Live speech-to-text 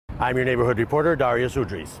I'm your neighborhood reporter, Darius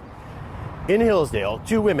Udris. In Hillsdale,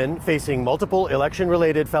 2 women facing multiple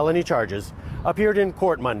election-related felony charges appeared in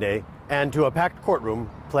court Monday and to a packed courtroom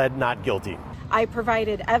pled not guilty. I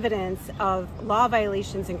provided evidence of law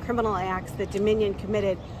violations and criminal acts that Dominion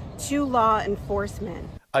committed to law enforcement.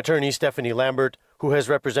 Attorney Stefanie Lambert, who has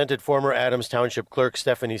represented former Adams Township Clerk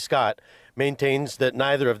Stefanie Scott, maintains that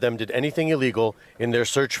neither of them did anything illegal in their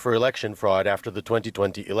search for election fraud after the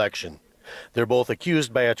 2020 election. They're both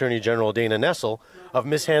accused by Attorney General Dana Nessel of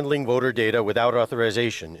mishandling voter data without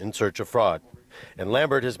authorization in search of fraud. And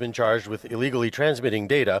Lambert has been charged with illegally transmitting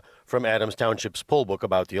data from Adams Township's poll book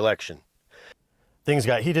about the election. Things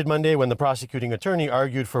got heated Monday when the prosecuting attorney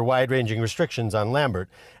argued for wide-ranging restrictions on Lambert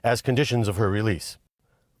as conditions of her release.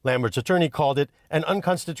 Lambert's attorney called it an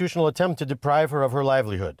unconstitutional attempt to deprive her of her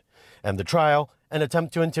livelihood, and the trial an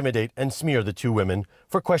attempt to intimidate and smear the 2 women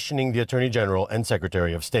for questioning the Attorney General and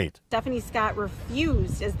Secretary of State. Stefanie Scott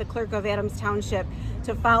refused, as the clerk of Adams Township,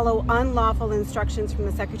 to follow unlawful instructions from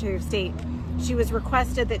the Secretary of State. She was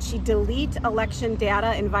requested that she delete election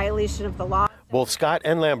data in violation of the law. Both Scott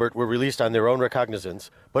and Lambert were released on their own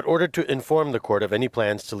recognizance, but ordered to inform the court of any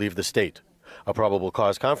plans to leave the state. A probable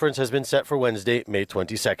cause conference has been set for Wednesday, May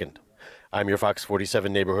 22nd. I'm your Fox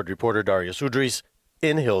 47 neighborhood reporter, Darius Udris,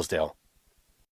 in Hillsdale.